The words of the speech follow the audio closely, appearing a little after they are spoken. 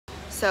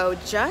So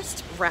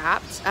just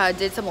wrapped,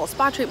 did some little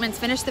spa treatments,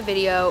 finished the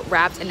video,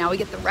 wrapped, and now we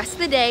get the rest of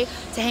the day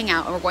to hang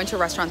out. And we're going to a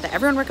restaurant that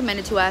everyone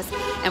recommended to us,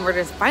 and we're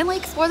gonna finally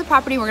explore the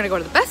property. We're gonna go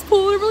to the best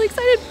pool. I'm really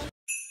excited.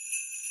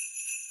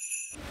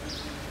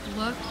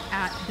 Look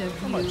at the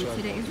view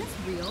today. Is this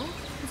real?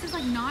 This is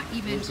like not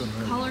even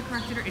color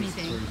corrected or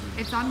anything.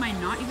 It's on my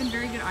not even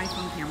very good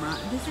iPhone camera.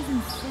 This is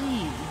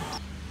insane.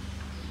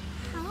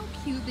 How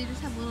cute. They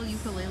just have little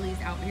ukuleles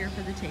out here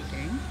for the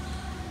taking.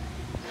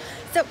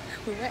 So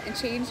we went and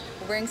changed.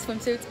 We're wearing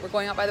swimsuits. We're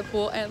going out by the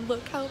pool, and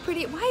look how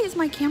pretty. Why is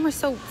my camera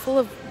so full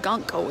of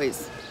gunk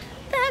always?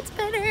 That's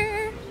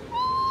better.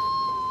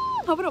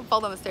 Hope I don't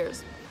fall down the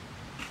stairs.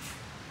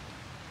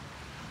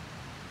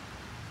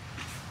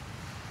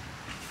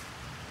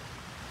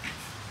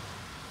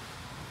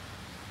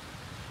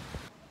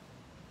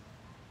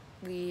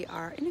 We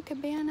are in a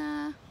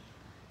cabana.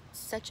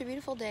 Such a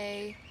beautiful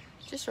day.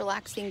 Just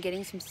relaxing,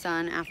 getting some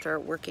sun after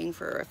working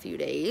for a few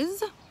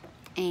days.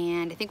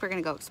 And I think we're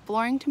gonna go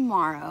exploring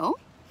tomorrow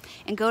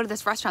and go to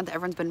this restaurant that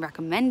everyone's been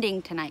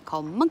recommending tonight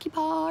called Monkey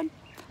Pod.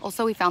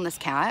 Also, we found this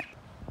cat.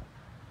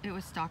 It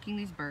was stalking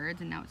these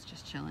birds and now it's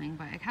just chilling,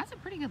 but it has a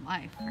pretty good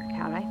life for a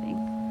cat, I think.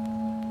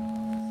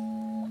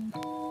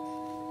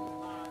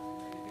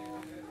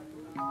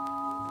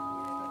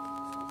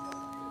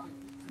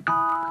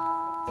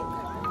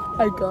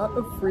 I got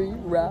a free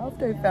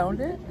raft. I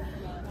found it.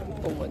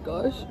 Oh my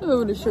gosh. I'm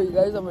gonna show you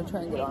guys. I'm gonna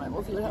try and get on it.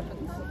 We'll see what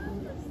happens.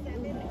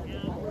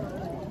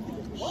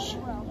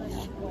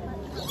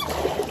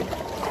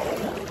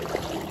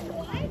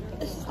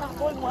 This is not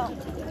going well.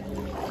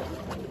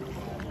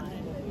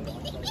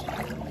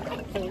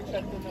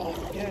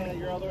 Yeah,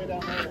 you're all the way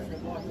down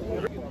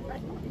there.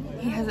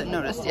 He hasn't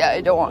noticed yet.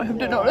 I don't want him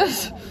to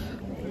notice.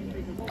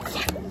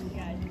 Oh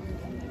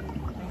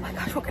my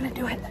gosh, we're gonna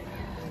do it.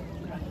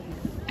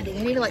 I think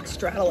I need to like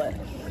straddle it.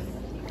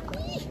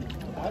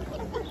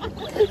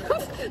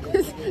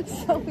 This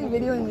selfie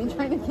videoing me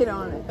trying to get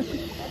on it.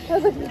 He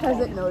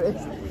hasn't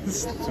noticed.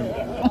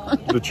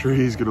 The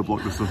tree's gonna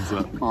block the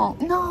sunset. Oh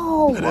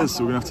no! It is,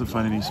 so we're gonna have to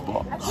find a new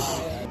spot.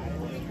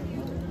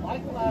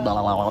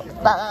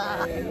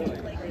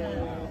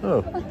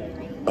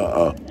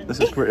 Oh. This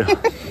is pretty.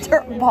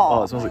 Dirt ball.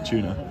 Oh, it smells like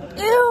tuna.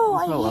 Ew,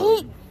 I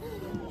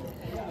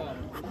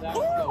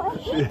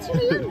hate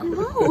tuna. You're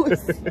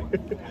gross.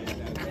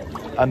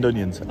 And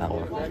onions an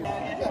hour.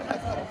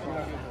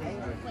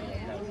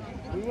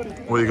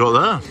 What you got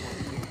there?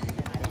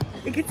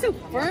 It gets so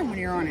firm when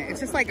you're on it.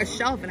 It's just like a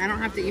shelf and I don't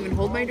have to even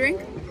hold my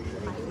drink.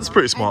 That's a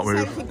pretty smart move.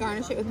 I decided to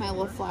garnish it with my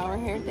little flower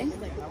hair thing.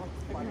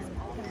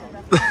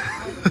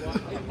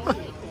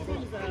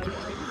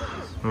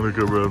 Another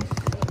good run.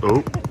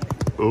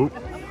 Oh.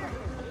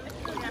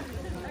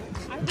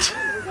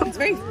 It's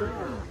very...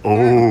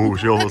 Oh,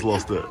 she almost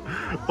lost it.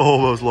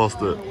 Almost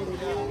lost it.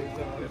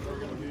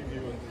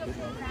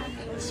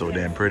 So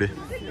damn pretty.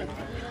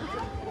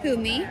 Who,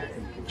 me?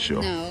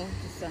 Sure. No,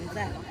 the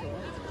sunset.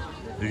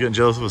 You getting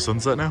jealous of a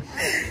sunset now?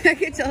 I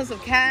get jealous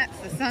of cats,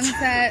 the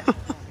sunset,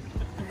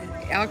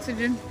 the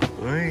oxygen.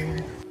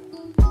 Bye.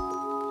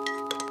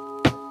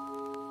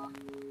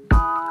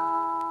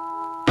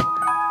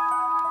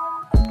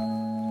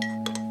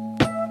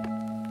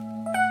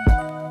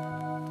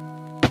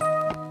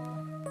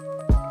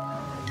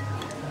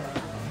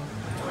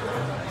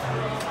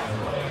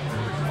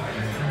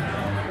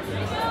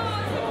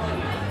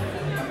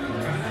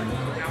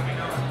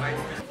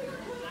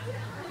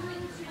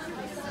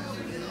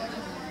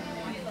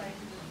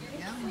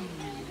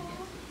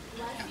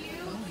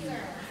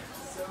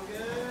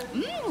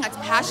 That's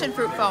passion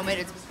fruit foam.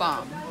 It's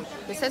bomb.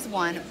 This has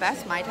won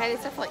Best Mai Tai. They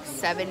said for like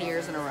 7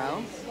 years in a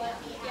row.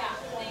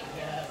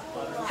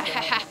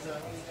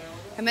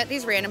 I met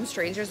these random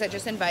strangers that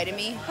just invited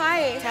me to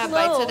have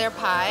bites of their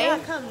pie. Yeah,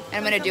 come. And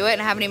I'm going to do it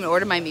and I haven't even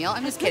ordered my meal.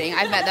 I'm just kidding.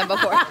 I've met them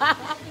before.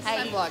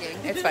 I'm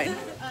vlogging. It's fine.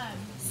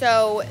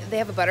 So they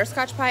have a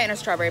butterscotch pie and a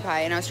strawberry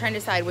pie. And I was trying to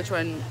decide which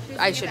one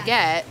I should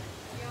get.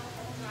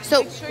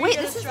 So, wait,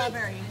 this is like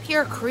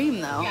pure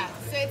cream though. Yeah,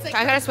 so it's like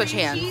I gotta switch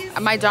hands. cheese.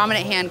 My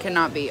dominant hand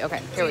cannot be. Okay,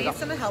 here we Do you go. need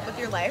some help with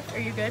your life? Are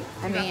you good?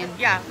 I mean,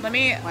 yeah, let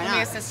me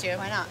not? assist you.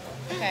 Why not?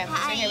 Okay,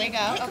 so here we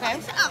go. Okay.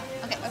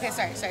 Okay,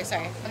 sorry. Okay,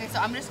 so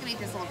I'm just gonna eat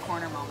this little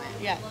corner moment.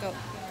 Yeah, go.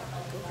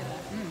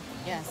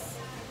 Yes.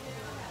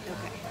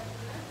 Okay.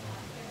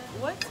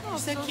 What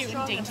smells so cute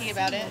and dainty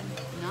about it?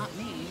 Not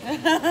me.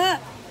 Alright,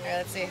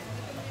 let's see.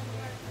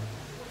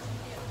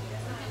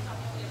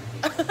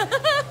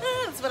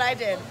 That's what I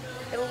did.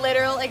 A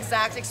literal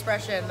exact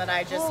expression that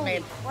I just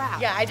made. Crap.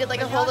 Yeah, I did like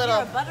a whole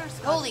little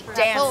Holy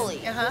dance.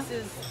 holy. Uh-huh.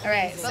 All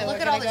right, But so look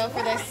we're at all gonna this, go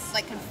for this.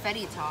 like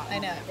confetti top. I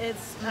know.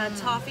 It's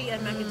toffee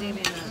and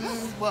macadamia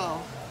nuts.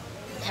 Whoa.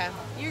 Okay.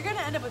 You're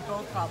gonna end up with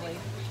both probably.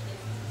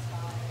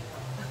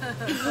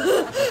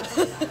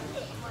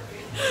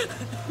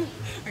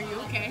 Are you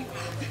okay?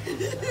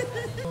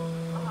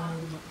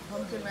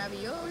 Pumpkin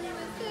ravioli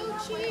with blue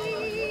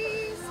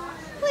cheese.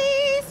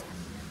 Please.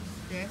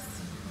 This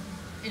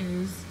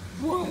is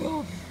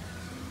wild.